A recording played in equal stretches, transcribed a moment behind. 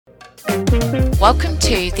Welcome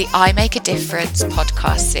to the I Make a Difference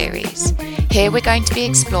podcast series. Here we're going to be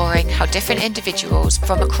exploring how different individuals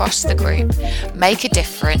from across the group make a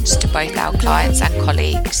difference to both our clients and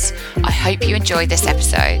colleagues. I hope you enjoy this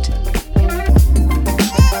episode.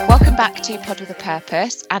 Welcome back to Pod with a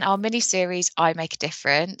Purpose and our mini-series I Make a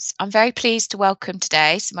Difference. I'm very pleased to welcome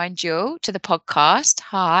today Simone Dewell to the podcast.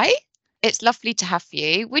 Hi, it's lovely to have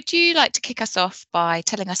you. Would you like to kick us off by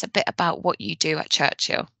telling us a bit about what you do at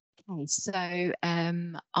Churchill? Okay, so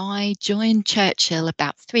I joined Churchill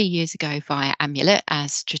about 3 years ago via Amulet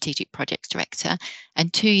as Strategic Projects Director,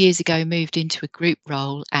 and 2 years ago moved into a group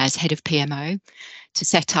role as Head of PMO to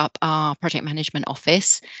set up our project management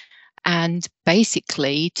office and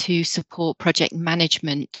basically to support project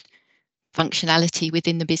management functionality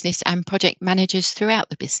within the business and project managers throughout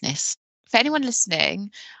the business. For anyone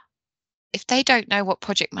listening, if they don't know what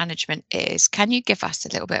project management is, can you give us a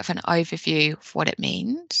little bit of an overview of what it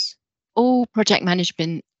means? All project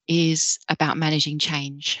management is about managing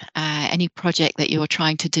change. Any project that you're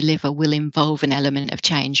trying to deliver will involve an element of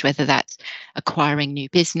change, whether that's acquiring new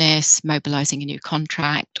business, mobilizing a new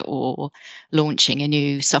contract, or launching a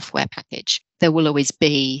new software package. There will always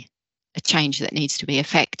be a change that needs to be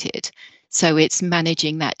affected. So it's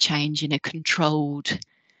managing that change in a controlled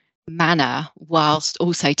manner whilst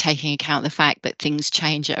also taking account the fact that things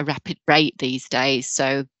change at a rapid rate these days,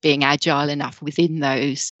 so being agile enough within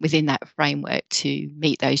that framework to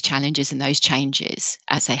meet those challenges and those changes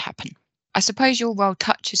as they happen. I suppose your role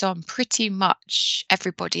touches on pretty much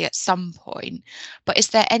everybody at some point, but is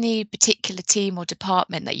there any particular team or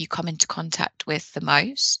department that you come into contact with the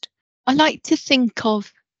most? I like to think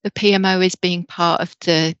of the PMO as being part of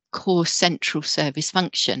the core central service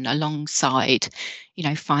function alongside,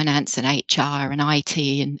 finance and HR and IT,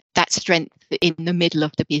 and that strength in the middle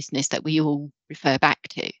of the business that we all refer back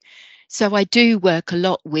to. So I do work a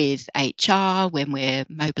lot with HR when we're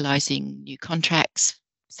mobilising new contracts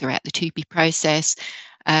throughout the to-be process,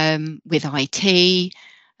 with IT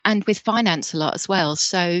and with finance a lot as well.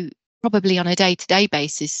 So probably on a day-to-day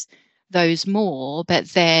basis, those more, but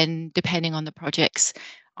then depending on the projects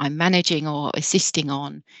I'm managing or assisting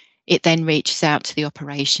on, it then reaches out to the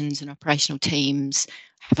operations and operational teams,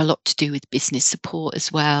 have a lot to do with business support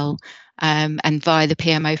as well. And via the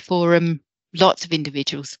PMO forum, lots of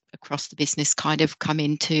individuals across the business kind of come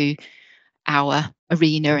into our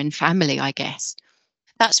arena and family, I guess.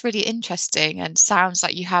 That's really interesting and sounds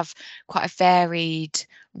like you have quite a varied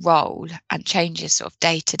role and changes sort of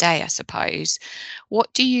day to day, I suppose.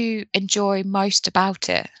 What do you enjoy most about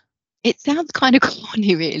it? It sounds kind of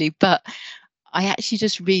corny, really, but I actually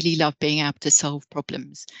just really love being able to solve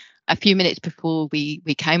problems. A few minutes before we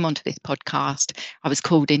came onto this podcast, I was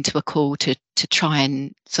called into a call to try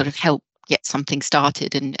and sort of help get something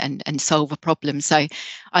started and solve a problem. So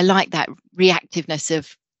I like that reactiveness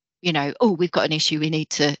of, we've got an issue we need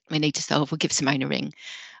to solve. We'll give Simone a ring.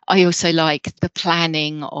 I also like the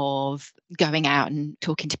planning of going out and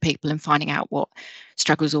talking to people and finding out what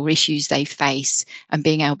struggles or issues they face and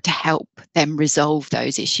being able to help them resolve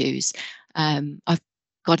those issues. I've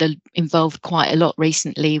got involved quite a lot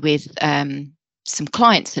recently with some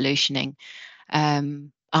client solutioning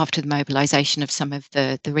after the mobilisation of some of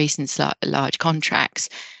the recent large contracts.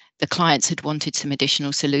 The clients had wanted some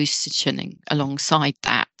additional solutioning alongside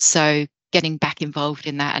that. So getting back involved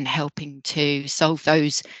in that and helping to solve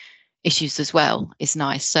those issues as well is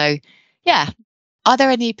nice. So, yeah. Are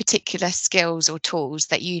there any particular skills or tools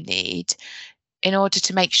that you need in order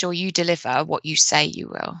to make sure you deliver what you say you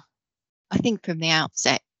will? I think from the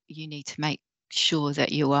outset, you need to make sure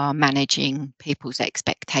that you are managing people's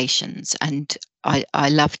expectations. And I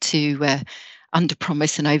love to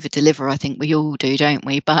under-promise and over-deliver. I think we all do, don't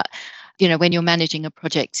we? But, when you're managing a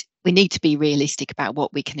project, we need to be realistic about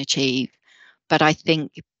what we can achieve. But I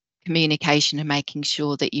think communication and making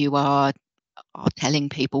sure that you are telling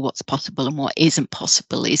people what's possible and what isn't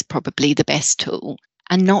possible is probably the best tool.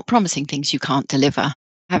 And not promising things you can't deliver.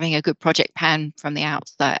 Having a good project plan from the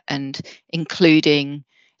outset and including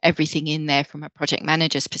everything in there from a project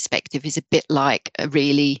manager's perspective is a bit like a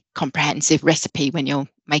really comprehensive recipe when you're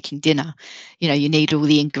making dinner. You need all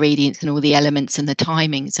the ingredients and all the elements and the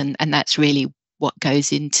timings, and that's really what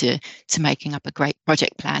goes into making up a great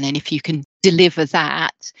project plan. And if you can deliver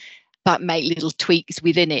that, but make little tweaks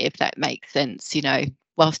within it, if that makes sense,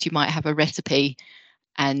 whilst you might have a recipe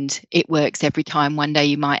and it works every time, one day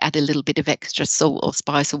you might add a little bit of extra salt or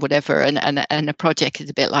spice or whatever, and a project is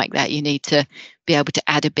a bit like that. You need to be able to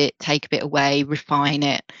add a bit, take a bit away, refine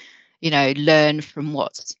it, learn from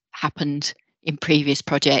what's happened in previous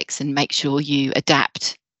projects and make sure you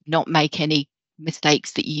adapt, not make any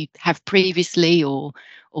mistakes that you have previously, or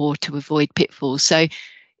to avoid pitfalls. So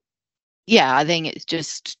yeah, I think it's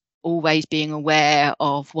just always being aware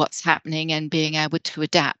of what's happening and being able to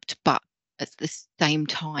adapt, but at the same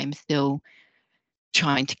time still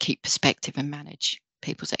trying to keep perspective and manage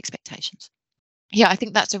people's expectations. Yeah, I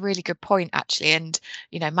think that's a really good point, actually. And,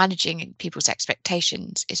 managing people's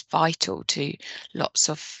expectations is vital to lots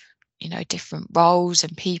of, different roles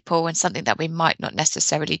and people, and something that we might not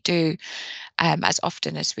necessarily do as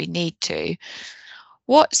often as we need to.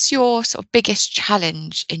 What's your sort of biggest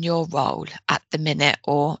challenge in your role at the minute,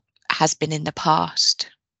 or has been in the past?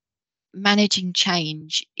 Managing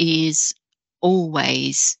change is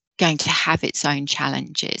always going to have its own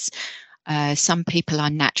challenges. Some people are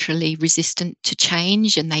naturally resistant to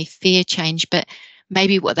change and they fear change, but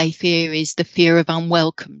maybe what they fear is the fear of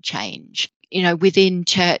unwelcome change. Within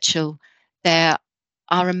Churchill, there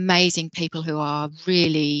are amazing people who are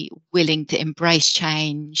really willing to embrace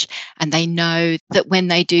change, and they know that when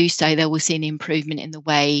they do so, they will see an improvement in the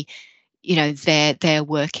way, their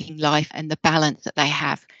working life and the balance that they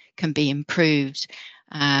have can be improved.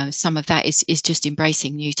 Some of that is just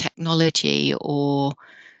embracing new technology, or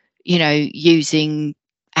using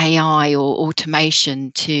AI or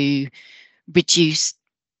automation to reduce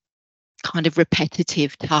kind of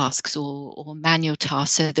repetitive tasks, or manual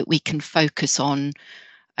tasks, so that we can focus on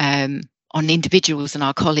individuals and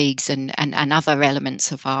our colleagues, and other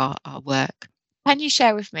elements of our work. Can you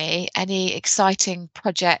share with me any exciting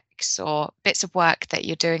projects or bits of work that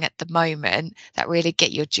you're doing at the moment that really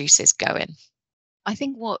get your juices going? I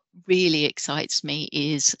think what really excites me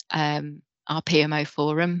is our PMO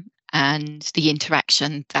forum and the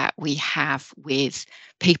interaction that we have with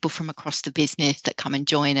people from across the business that come and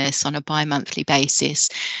join us on a bi-monthly basis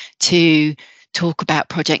to talk about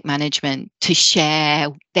project management, to share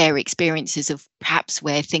their experiences of perhaps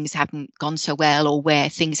where things haven't gone so well, or where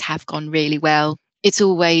things have gone really well. It's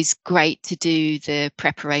always great to do the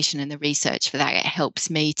preparation and the research for that. It helps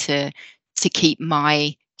me to keep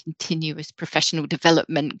my continuous professional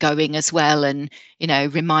development going as well, and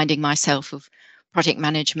reminding myself of project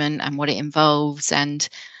management and what it involves. And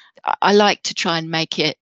I like to try and make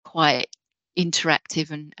it quite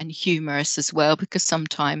interactive and humorous as well, because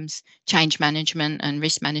sometimes change management and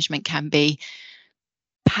risk management can be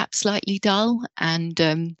perhaps slightly dull.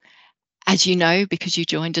 And as you know, because you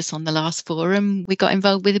joined us on the last forum, we got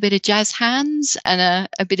involved with a bit of jazz hands and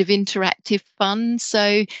a bit of interactive fun.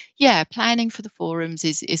 So yeah, planning for the forums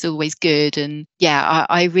is always good. And yeah,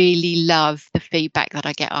 I really love the feedback that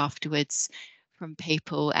I get afterwards from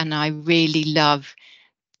people. And I really love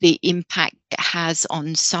the impact it has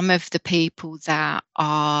on some of the people that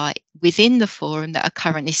are within the forum that are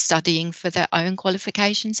currently studying for their own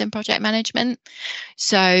qualifications in project management.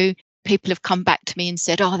 So people have come back to me and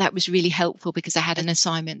said, oh, that was really helpful because I had an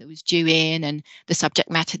assignment that was due in, and the subject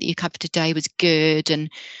matter that you covered today was good. And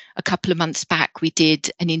a couple of months back, we did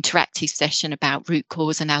an interactive session about root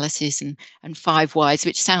cause analysis and 5 whys,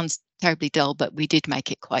 which sounds terribly dull, but we did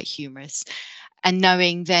make it quite humorous. And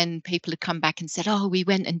knowing then people had come back and said, oh, we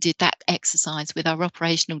went and did that exercise with our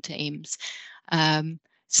operational teams.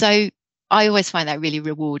 So I always find that really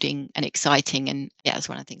rewarding and exciting. And yeah, it's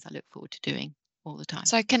one of the things I look forward to doing all the time.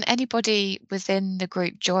 So can anybody within the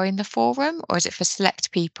group join the forum, or is it for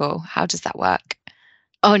select people? How does that work?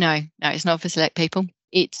 Oh, no, it's not for select people.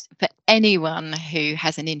 It's for anyone who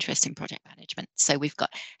has an interest in project management. So we've got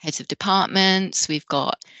heads of departments, we've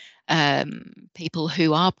got people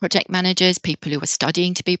who are project managers, people who are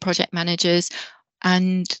studying to be project managers,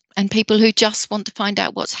 and people who just want to find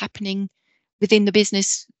out what's happening within the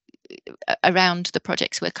business around the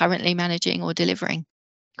projects we're currently managing or delivering.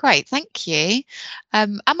 Great, thank you.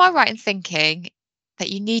 Am I right in thinking that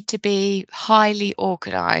you need to be highly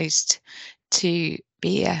organised to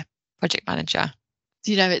be a project manager?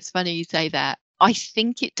 It's funny you say that. I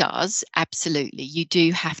think it does, absolutely. You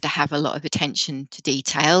do have to have a lot of attention to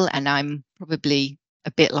detail, and I'm probably a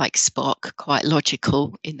bit like Spock, quite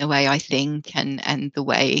logical in the way I think and the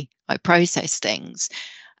way I process things.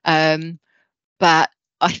 But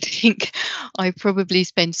I think I probably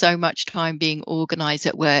spend so much time being organised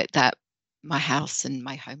at work that my house and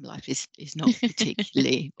my home life is not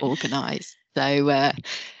particularly organised. So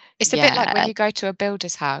It's a bit like when you go to a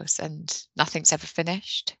builder's house and nothing's ever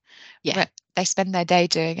finished. yeah, They spend their day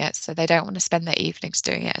doing it, so they don't want to spend their evenings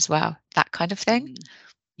doing it as well. That kind of thing.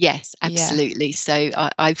 Yes, Yeah. absolutely. So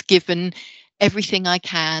I've given everything I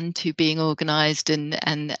can to being organised and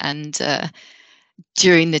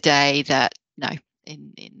during the day. That no,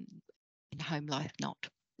 in home life, not.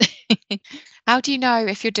 How do you know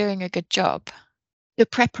if you're doing a good job? The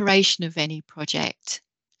preparation of any project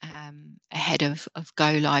ahead of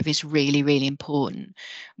go live is really, really important,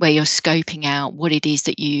 where you're scoping out what it is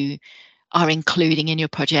that you are including in your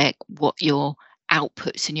project, what your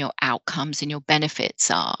outputs and your outcomes and your benefits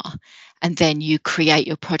are, and then you create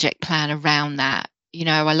your project plan around that.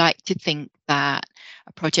 I like to think that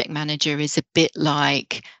a project manager is a bit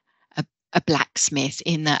like a blacksmith,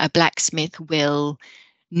 in that a blacksmith will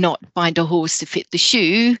not find a horse to fit the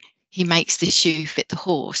shoe, he makes the shoe fit the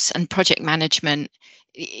horse. And project management,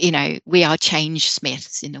 we are change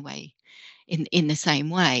smiths in a way, in the same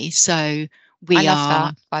way. So I we love are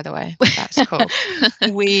that, by the way. That's cool.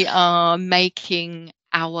 we are making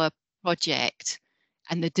our project,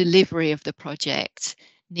 and the delivery of the project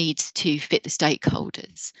needs to fit the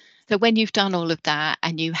stakeholders. So when you've done all of that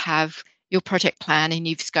and you have your project plan and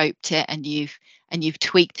you've scoped it and you've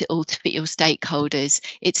tweaked it all to fit your stakeholders,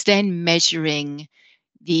 it's then measuring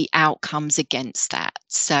the outcomes against that.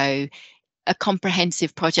 So a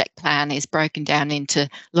comprehensive project plan is broken down into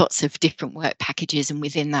lots of different work packages, and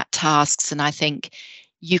within that, tasks. And I think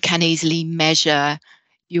you can easily measure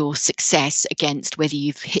your success against whether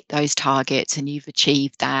you've hit those targets and you've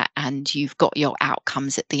achieved that and you've got your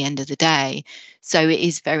outcomes at the end of the day. So it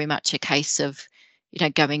is very much a case of,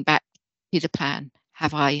 going back to the plan.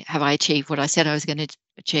 Have I achieved what I said I was going to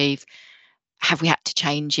achieve? Have we had to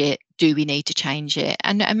change it? Do we need to change it?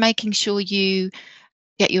 And making sure you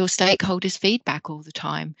get your stakeholders' feedback all the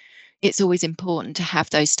time. It's always important to have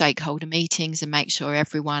those stakeholder meetings and make sure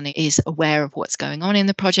everyone is aware of what's going on in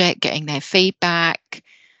the project, getting their feedback,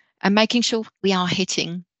 and making sure we are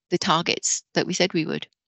hitting the targets that we said we would.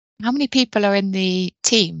 How many people are in the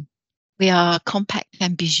team? We are compact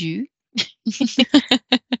and bijou.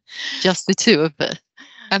 Just the two of us.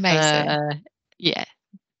 Amazing. Yeah.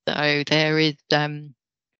 So there is, we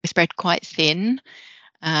spread quite thin.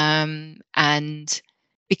 And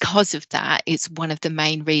because of that, it's one of the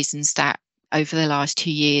main reasons that over the last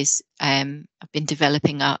 2 years, I've been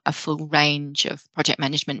developing a full range of project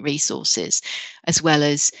management resources, as well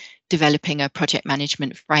as developing a project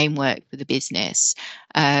management framework for the business.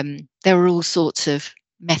 There are all sorts of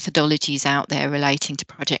methodologies out there relating to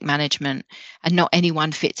project management, and not any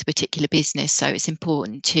one fits a particular business. So it's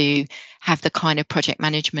important to have the kind of project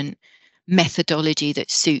management methodology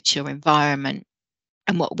that suits your environment.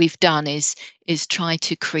 And what we've done is try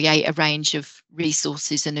to create a range of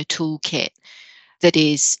resources and a toolkit that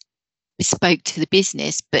is bespoke to the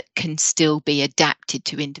business, but can still be adapted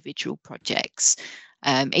to individual projects.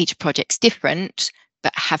 Each project's different,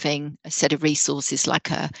 but having a set of resources like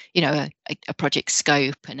a project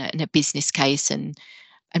scope and a business case and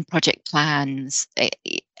project plans,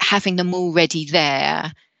 having them already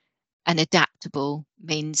there and adaptable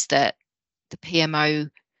means that the PMO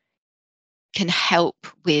can help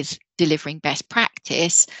with delivering best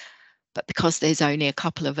practice, but because there's only a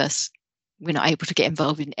couple of us, we're not able to get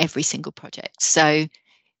involved in every single project. So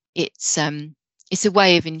it's a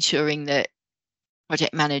way of ensuring that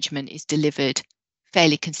project management is delivered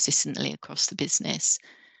fairly consistently across the business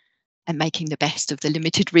and making the best of the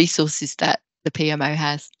limited resources that the PMO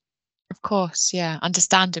has. Of course, yeah,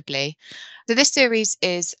 understandably. So this series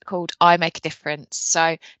is called I Make a Difference.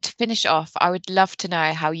 So to finish off, I would love to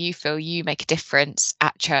know how you feel you make a difference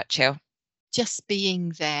at Churchill. Just being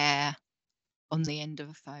there on the end of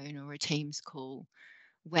a phone or a Teams call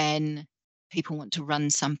when people want to run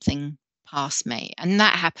something past me. And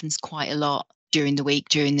that happens quite a lot during the week,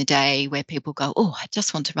 during the day, where people go, oh, I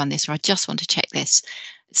just want to run this, or I just want to check this.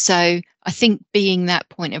 So I think being that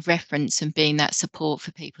point of reference and being that support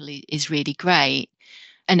for people is really great.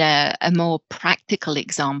 And a more practical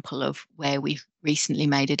example of where we've recently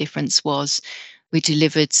made a difference was we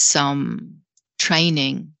delivered some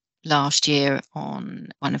training last year on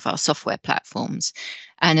one of our software platforms.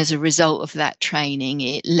 And as a result of that training,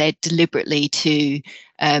 it led deliberately to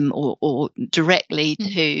or directly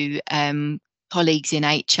to colleagues in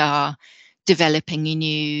HR developing a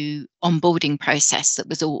new onboarding process that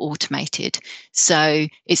was all automated. So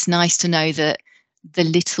it's nice to know that the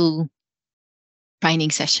little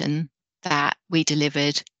training session that we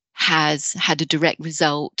delivered has had a direct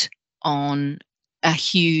result on a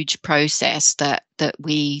huge process that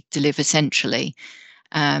we deliver centrally.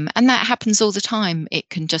 And that happens all the time. It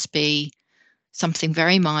can just be something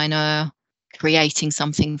very minor, creating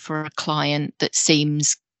something for a client that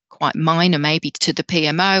seems quite minor maybe to the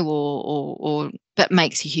PMO or but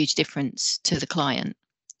makes a huge difference to the client.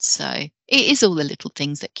 So it is all the little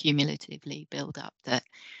things that cumulatively build up that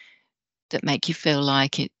make you feel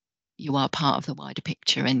like you are part of the wider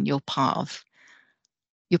picture and you're part of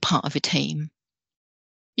a team.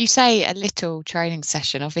 You say a little training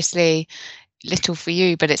session. Obviously, little for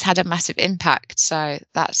you, but it's had a massive impact. So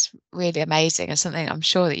that's really amazing and something I'm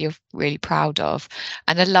sure that you're really proud of,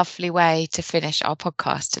 and a lovely way to finish our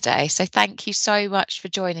podcast today. So thank you so much for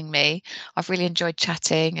joining me. I've really enjoyed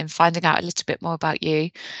chatting and finding out a little bit more about you.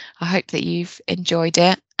 I hope that you've enjoyed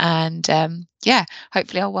it, and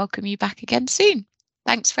hopefully I'll welcome you back again soon.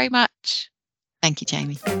 Thanks very much. Thank you,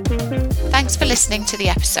 Jaime. Thanks for listening to the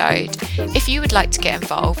episode. If you would like to get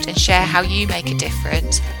involved and share how you make a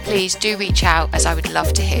difference, please do reach out, as I would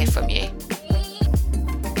love to hear from you.